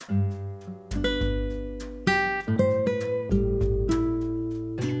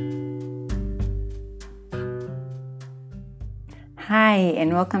Hi,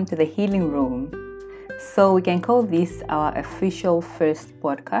 and welcome to the Healing Room. So we can call this our official first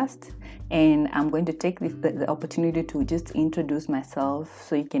podcast, and I'm going to take the opportunity to just introduce myself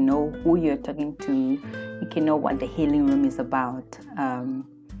so you can know who you're talking to, you can know what the Healing Room is about.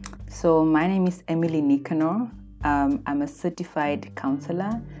 So my name is Emily Nikanor. I'm a certified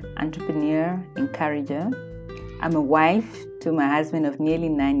counselor, entrepreneur, encourager. I'm a wife to my husband of nearly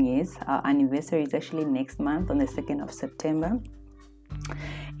 9 years. Our anniversary is actually next month on the 2nd of September.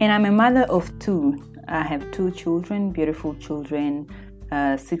 And I'm a mother of two. I have two children, beautiful children,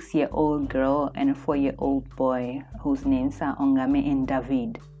 a 6-year-old girl and a 4-year-old boy whose names are Ongame and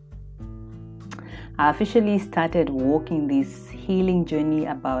David. I officially started walking this healing journey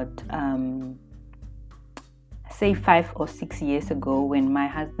about, 5 or 6 years ago when my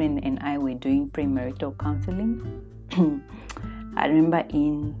husband and I were doing premarital counseling. I remember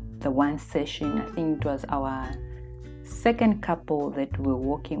in the one session, I think it was our second couple that we're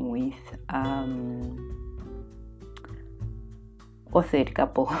working with, or third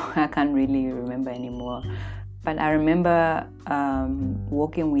couple, I can't really remember anymore. But I remember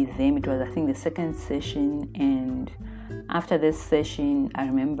working with them. It was, I think, the second session. And after this session, I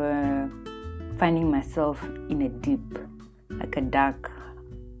remember finding myself in a deep, like a dark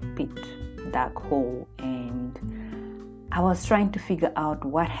pit, dark hole. And I was trying to figure out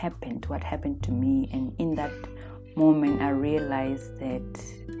what happened to me. And in that moment, I realized that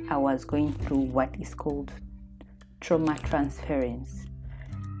I was going through what is called trauma transference,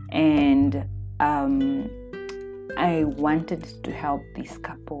 and I wanted to help this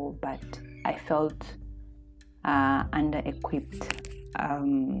couple, but I felt under-equipped,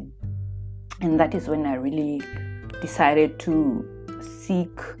 and that is when I really decided to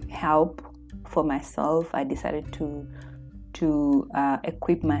seek help for myself. I decided to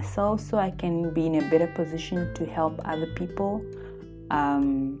equip myself so I can be in a better position to help other people.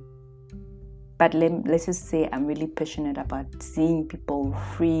 But let's just say I'm really passionate about seeing people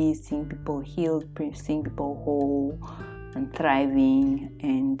free, seeing people healed, seeing people whole and thriving.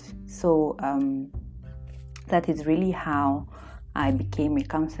 And so that is really how I became a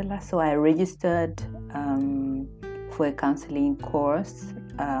counselor. So I registered for a counseling course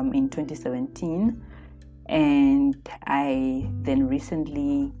in 2017. And I then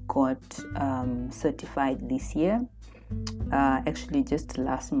recently got certified this year, actually just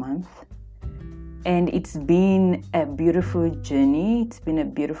last month. And it's been a beautiful journey.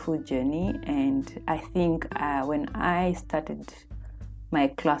 And I think when I started my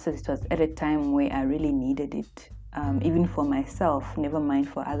classes, it was at a time where I really needed it, even for myself, never mind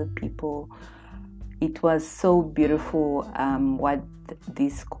for other people. It was so beautiful what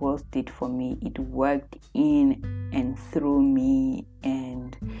this course did for me. It worked in and through me,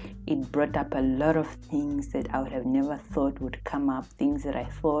 and it brought up a lot of things that I would have never thought would come up, things that I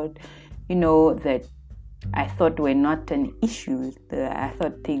thought, that I thought were not an issue. I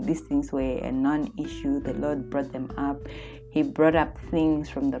thought these things were a non-issue. The Lord brought them up. He brought up things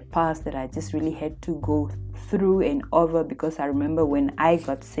from the past that I just really had to go through and over, because I remember when I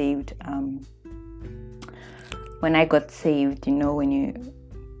got saved, when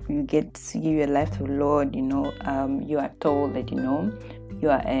you give your life to the Lord, you are told that, you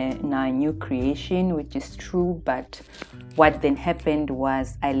are now a new creation, which is true. But what then happened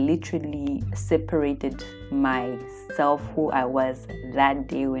was I literally separated myself, who I was that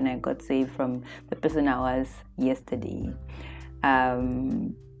day when I got saved, from the person I was yesterday.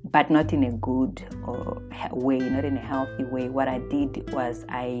 But not in a good way, not in a healthy way. What I did was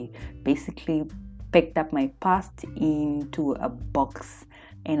I basically packed up my past into a box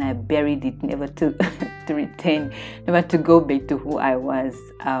and I buried it, never to return, never to go back to who I was.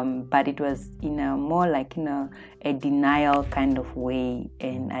 But it was in a more like a denial kind of way,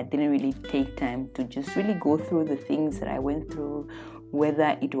 and I didn't really take time to just really go through the things that I went through,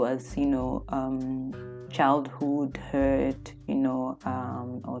 whether it was childhood hurt,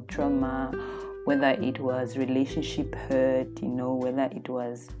 or trauma, whether it was relationship hurt, whether it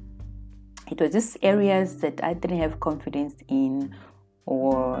was just areas that I didn't have confidence in,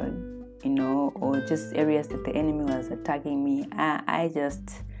 or just areas that the enemy was attacking me. I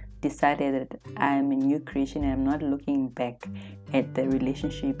just decided that I'm a new creation, and I'm not looking back at the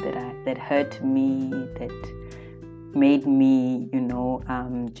relationship that hurt me, that made me,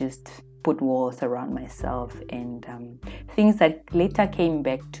 just put walls around myself, and things that later came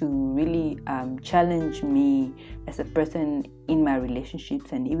back to really challenge me as a person in my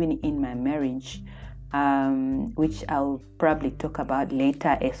relationships and even in my marriage, which I'll probably talk about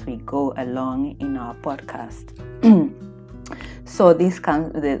later as we go along in our podcast. So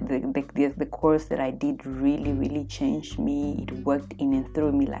the course that I did really changed me. It worked in and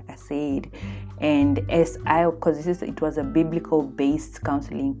through me, like I said. And because it was a biblical based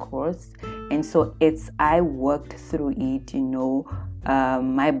counseling course, and so I worked through it,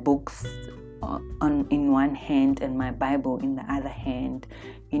 my books in one hand and my Bible in the other hand,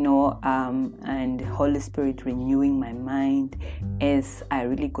 and Holy Spirit renewing my mind as I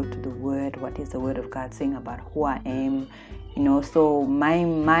really go to the Word. What is the Word of God saying about who I am? So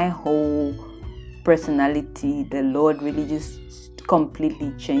my whole personality, the Lord really just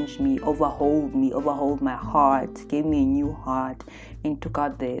completely changed me, overhauled my heart, gave me a new heart, and took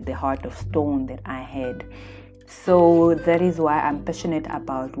out the heart of stone that I had. So that is why I'm passionate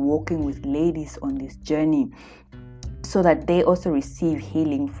about walking with ladies on this journey, so that they also receive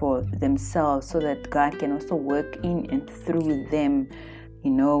healing for themselves, so that God can also work in and through them,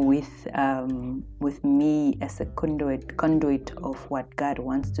 with me as a conduit of what God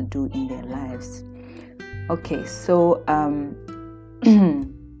wants to do in their lives. Okay, so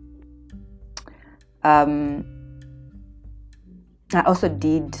I also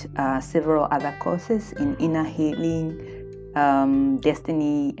did several other courses in inner healing,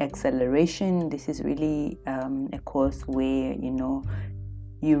 destiny acceleration. This is really a course where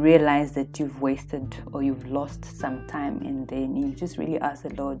you realize that you've wasted or you've lost some time, and then you just really ask the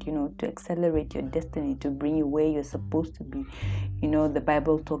Lord, to accelerate your destiny, to bring you where you're supposed to be. The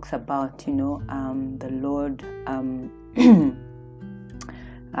Bible talks about, the Lord.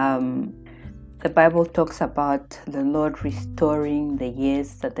 The Bible talks about the Lord restoring the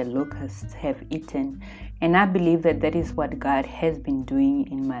years that the locusts have eaten. And I believe that is what God has been doing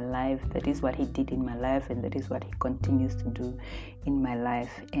in my life. That is what He did in my life, and that is what He continues to do in my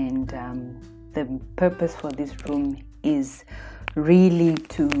life. And the purpose for this room is really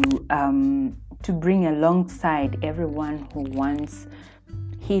to bring alongside everyone who wants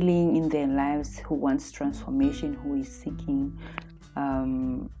healing in their lives, who wants transformation, who is seeking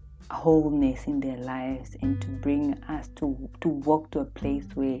wholeness in their lives, and to bring us to walk to a place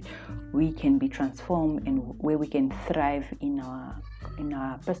where we can be transformed and where we can thrive in our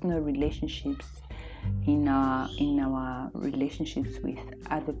personal relationships, in our relationships with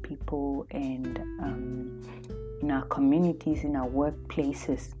other people, and in our communities, in our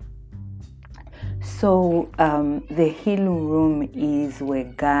workplaces. So the healing room is where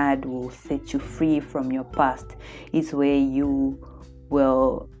God will set you free from your past. It's where you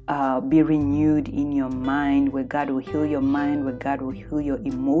will be renewed in your mind, where God will heal your mind, where God will heal your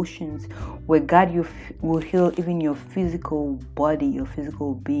emotions, where God will heal even your physical body, your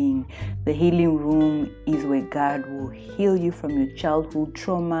physical being. The healing room is where God will heal you from your childhood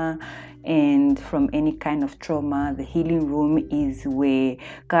trauma and from any kind of trauma. The healing room is where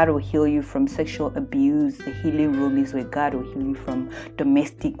God will heal you from sexual abuse. The healing room is where God will heal you from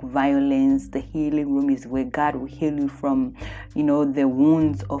domestic violence. The healing room is where God will heal you from, the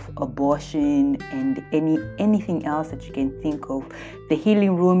wounds of abortion and anything else that you can think of. The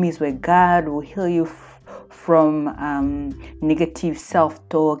healing room is where God will heal you from negative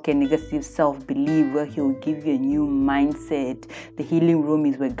self-talk and negative self-belief, where He will give you a new mindset. The healing room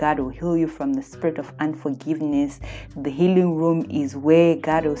is where God will heal you from the spirit of unforgiveness. The healing room is where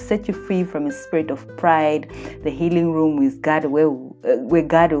God will set you free from a spirit of pride. The healing room is where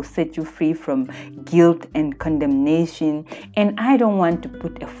God will set you free from guilt and condemnation. And I don't want to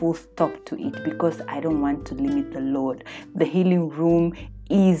put a full stop to it, because I don't want to limit the Lord. The healing room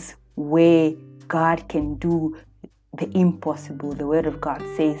is where God can do the impossible. The Word of God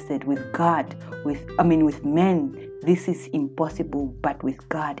says that with men, this is impossible, but with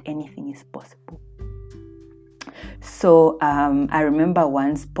God, anything is possible. So I remember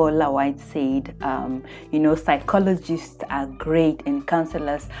once Paula White said, psychologists are great and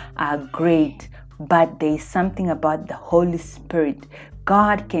counselors are great, but there is something about the Holy Spirit.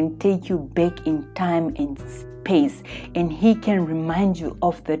 God can take you back in time and space, and He can remind you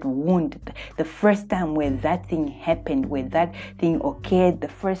of that wound, the first time where that thing happened, where that thing occurred, the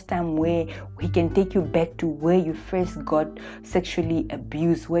first time where He can take you back to where you first got sexually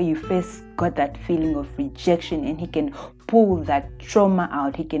abused, where you first got that feeling of rejection, and He can pull that trauma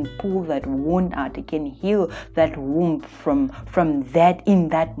out. He can pull that wound out. He can heal that wound from that in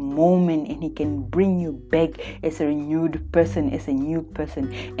that moment, and He can bring you back as a renewed person, as a new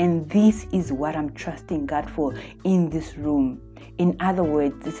person. And this is what I'm trusting God for in this room. In other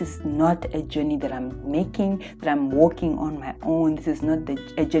words, this is not a journey that I'm making, that I'm walking on my own. This is not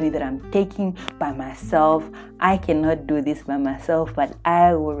a journey that I'm taking by myself. I cannot do this by myself, but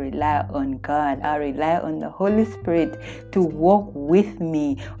I will rely on God. I'll rely on the Holy Spirit to walk with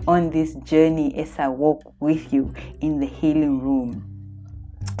me on this journey as I walk with you in the healing room.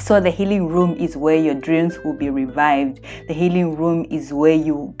 So the healing room is where your dreams will be revived. The healing room is where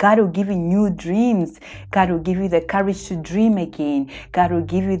God will give you new dreams. God will give you the courage to dream again. God will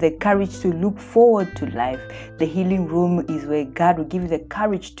give you the courage to look forward to life. The healing room is where God will give you the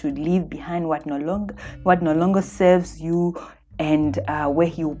courage to leave behind what no longer serves you, and where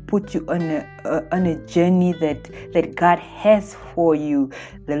He will put you on a journey that God has for you.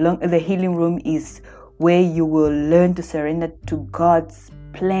 The healing room is where you will learn to surrender to God's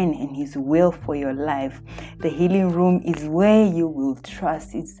plan and His will for your life. The healing room is where you will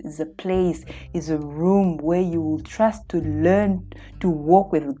trust. It's a place, it's a room where you will trust to learn to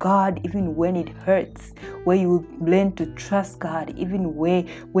walk with God even when it hurts, where you will learn to trust God even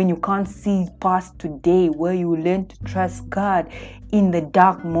when you can't see past today, where you will learn to trust God in the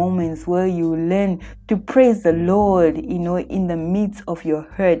dark moments, where you learn to praise the Lord, in the midst of your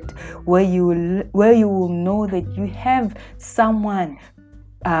hurt, where you will know that you have someone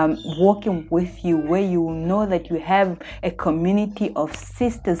walking with you, where you will know that you have a community of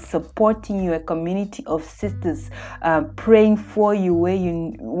sisters supporting you, a community of sisters praying for you, where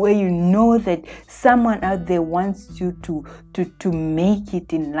you know that someone out there wants you to make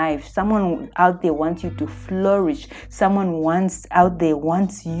it in life. Someone out there wants you to flourish. Someone out there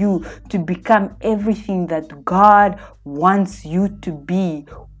wants you to become everything that God wants you to be.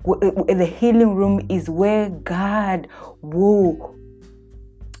 The healing room is where God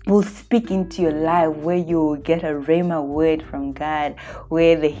will speak into your life, where you get a rhema word from God,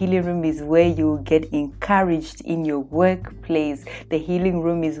 where the healing room is where you get encouraged in your workplace. The healing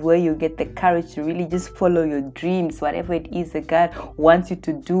room is where you get the courage to really just follow your dreams. Whatever it is that God wants you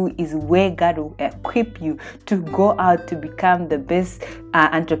to do is where God will equip you to go out to become the best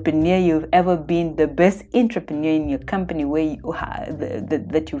entrepreneur you've ever been, the best entrepreneur in your company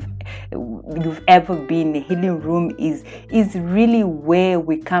that you've ever been. The healing room is really where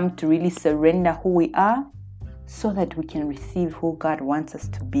we come to really surrender who we are so that we can receive who God wants us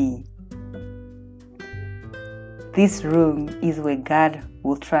to be. This room is where God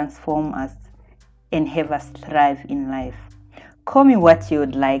will transform us and have us thrive in life. Call me what you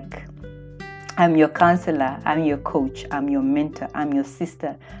would like. I'm your counselor, I'm your coach, I'm your mentor, I'm your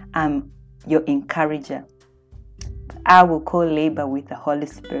sister, I'm your encourager. I will co-labor with the Holy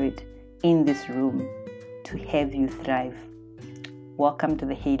Spirit in this room to have you thrive. Welcome to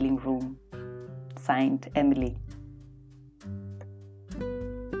the healing room. Signed, Emily.